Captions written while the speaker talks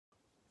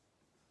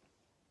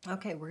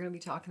Okay, we're going to be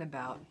talking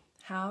about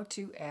how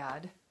to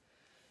add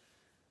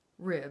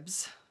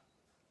ribs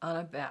on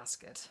a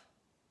basket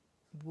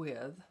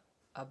with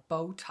a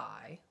bow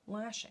tie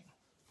lashing.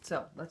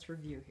 So let's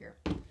review here.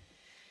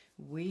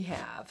 We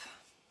have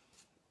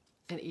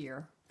an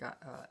ear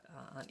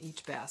on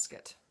each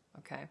basket,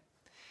 okay?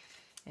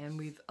 And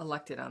we've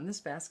elected on this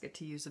basket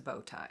to use a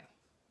bow tie.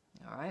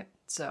 All right,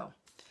 so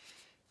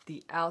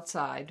the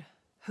outside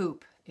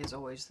hoop is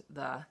always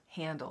the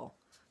handle.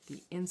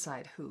 The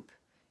inside hoop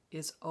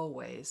is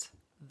always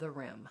the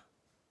rim,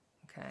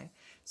 okay?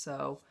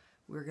 So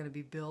we're going to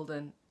be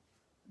building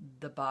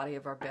the body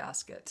of our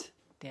basket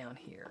down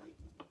here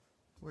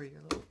where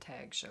your little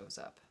tag shows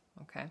up,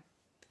 okay?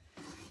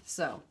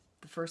 So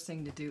the first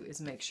thing to do is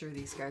make sure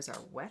these guys are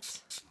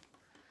wet.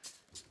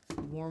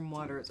 Warm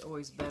water is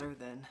always better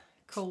than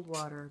cold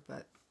water,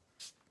 but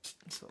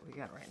that's what we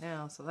got right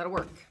now, so that'll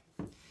work.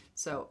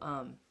 So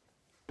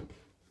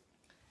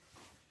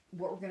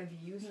what we're going to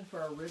be using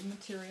for our rib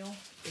material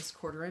is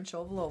 1/4 inch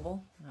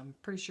oval. I'm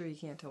pretty sure you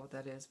can't tell what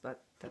that is,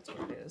 but that's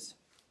what it is.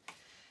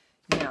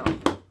 Now,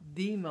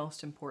 the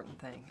most important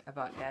thing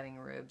about adding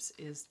ribs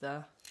is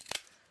the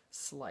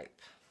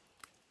slipe.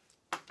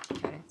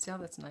 Okay, see how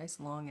that's nice,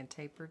 long, and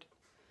tapered?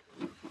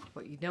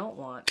 What you don't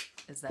want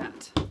is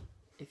that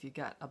if you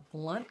got a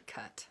blunt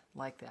cut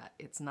like that,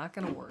 it's not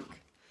going to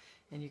work.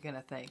 And you're going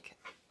to think,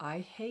 I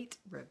hate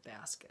rib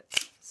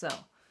baskets. So,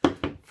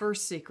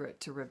 first secret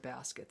to rib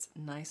baskets,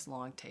 nice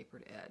long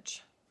tapered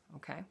edge,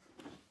 okay?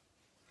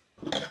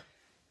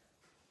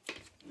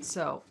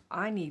 So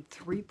I need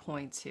 3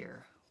 points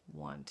here,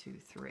 1, 2,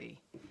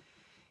 3.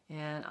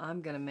 And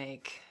I'm gonna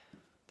make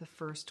the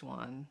first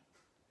one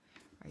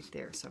right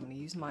there. So I'm gonna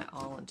use my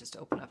awl and just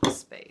open up a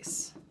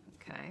space,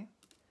 okay?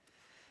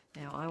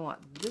 Now I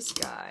want this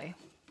guy,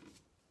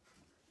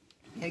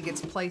 it gets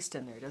placed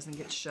in there, it doesn't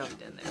get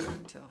shoved in there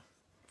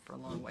for a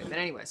long way. But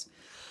anyways,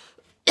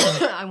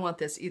 I want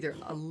this either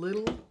a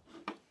little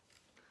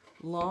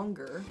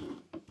longer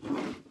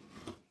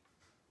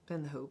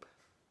than the hoop,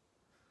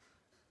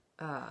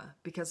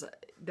 because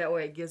that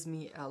way it gives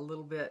me a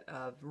little bit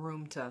of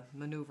room to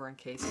maneuver in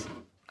case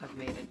I've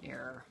made an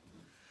error.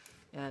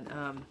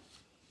 And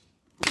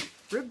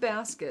rib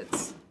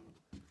baskets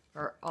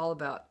are all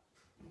about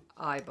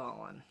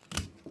eyeballing.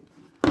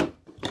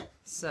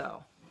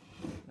 So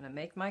I'm going to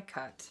make my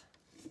cut.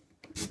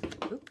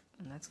 Oop,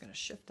 and that's going to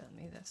shift on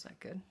me. That's not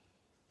good.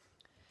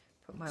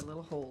 Put my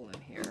little hole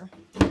in here.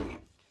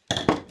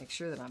 Make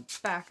sure that I'm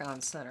back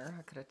on center.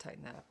 I could have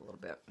tightened that up a little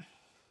bit.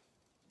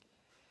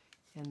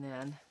 And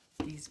then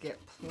these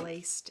get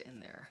placed in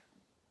there.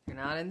 They're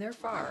not in there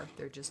far.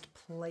 They're just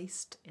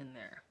placed in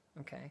there.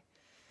 Okay.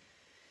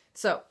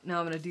 So now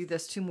I'm going to do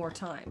this 2 more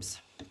times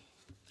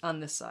on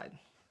this side.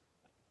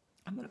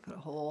 I'm going to put a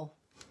hole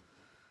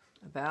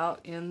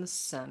about in the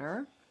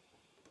center.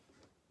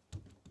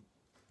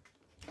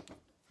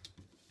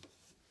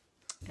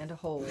 And a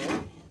hole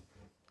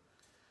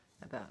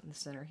about in the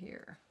center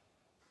here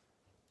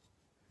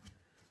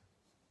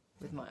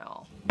with my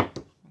awl.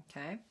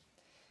 Okay.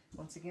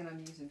 Once again, I'm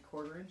using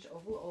 1/4 inch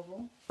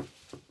oval.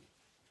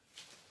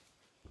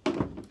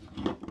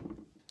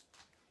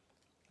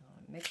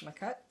 Make my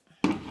cut.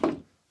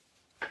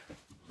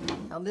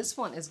 Now this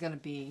one is going to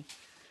be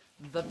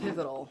the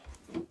pivotal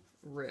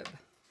rib.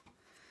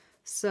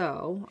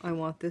 So I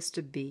want this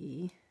to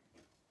be,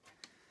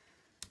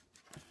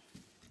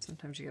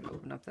 sometimes you got to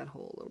open up that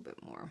hole a little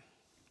bit more.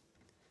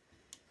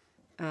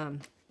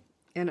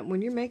 And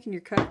when you're making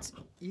your cuts,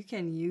 you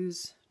can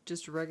use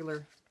just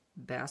regular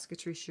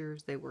basketry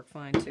shears. They work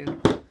fine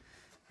too.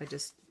 I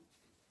just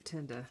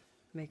tend to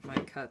make my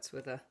cuts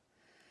with a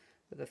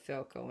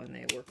Felco, and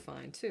they work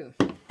fine too.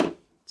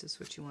 It's just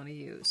what you want to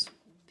use.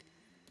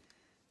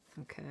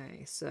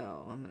 Okay,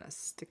 so I'm going to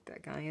stick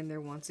that guy in there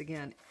once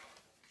again.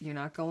 You're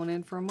not going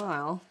in for a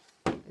mile.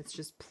 It's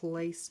just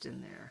placed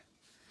in there.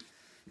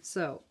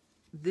 So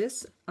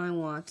this I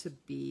want to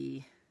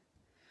be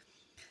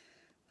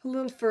a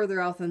little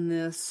further out than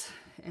this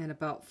and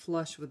about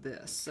flush with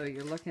this. So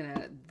you're looking at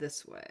it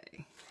this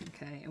way.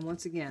 Okay, and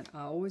once again,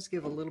 I always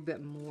give a little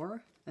bit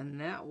more,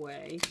 and that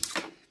way,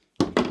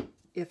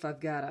 if I've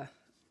got to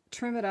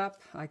trim it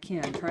up, I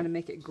can. Try to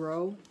make it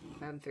grow.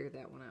 I haven't figured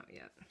that one out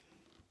yet.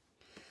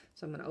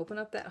 So I'm going to open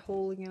up that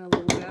hole again a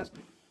little bit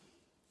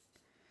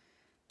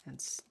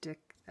and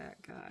stick that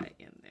guy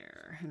in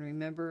there. And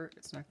remember,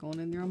 it's not going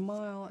in there a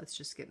mile, it's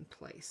just getting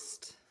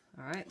placed.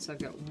 Alright, so I've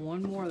got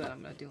one more that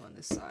I'm going to do on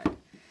this side.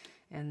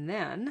 And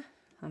then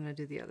I'm going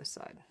to do the other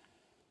side.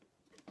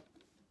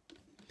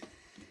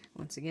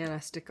 Once again, I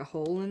stick a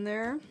hole in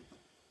there.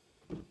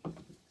 And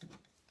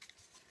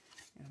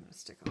I'm going to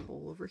stick a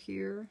hole over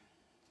here.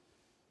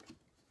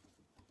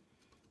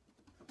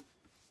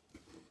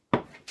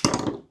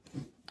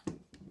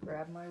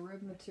 Grab my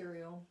rib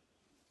material.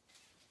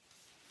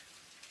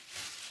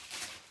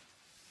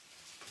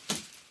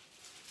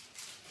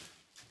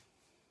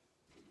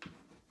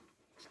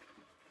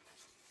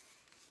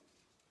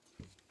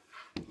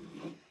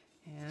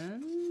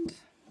 And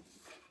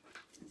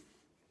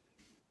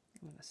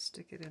I'm going to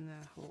stick it in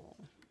that hole.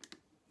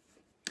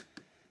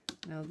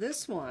 Now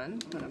this one,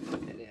 when I'm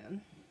putting it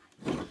in,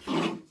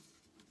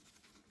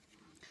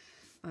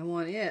 I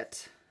want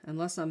it,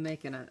 unless I'm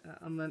making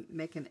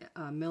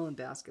a melon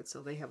basket,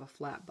 so they have a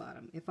flat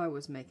bottom. If I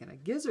was making a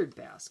gizzard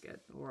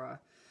basket or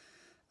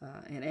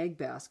an egg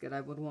basket,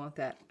 I would want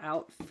that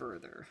out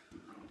further.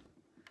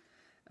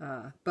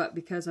 But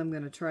because I'm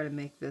going to try to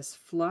make this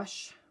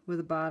flush with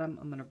the bottom,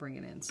 I'm going to bring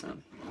it in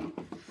some.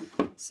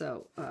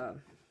 So,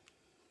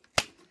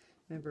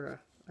 remember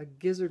a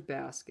gizzard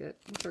basket,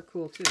 which are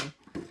cool too.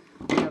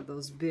 They have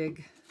those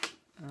big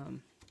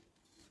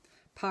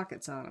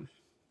pockets on them.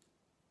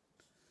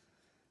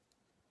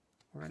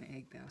 Or an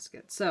egg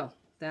basket. So,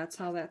 that's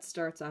how that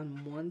starts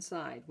on one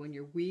side. When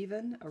you're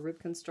weaving a rib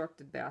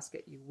constructed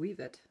basket, you weave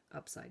it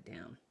upside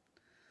down.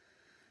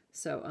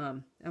 So,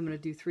 I'm going to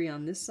do 3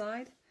 on this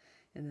side,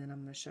 and then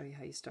I'm going to show you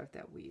how you start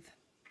that weave.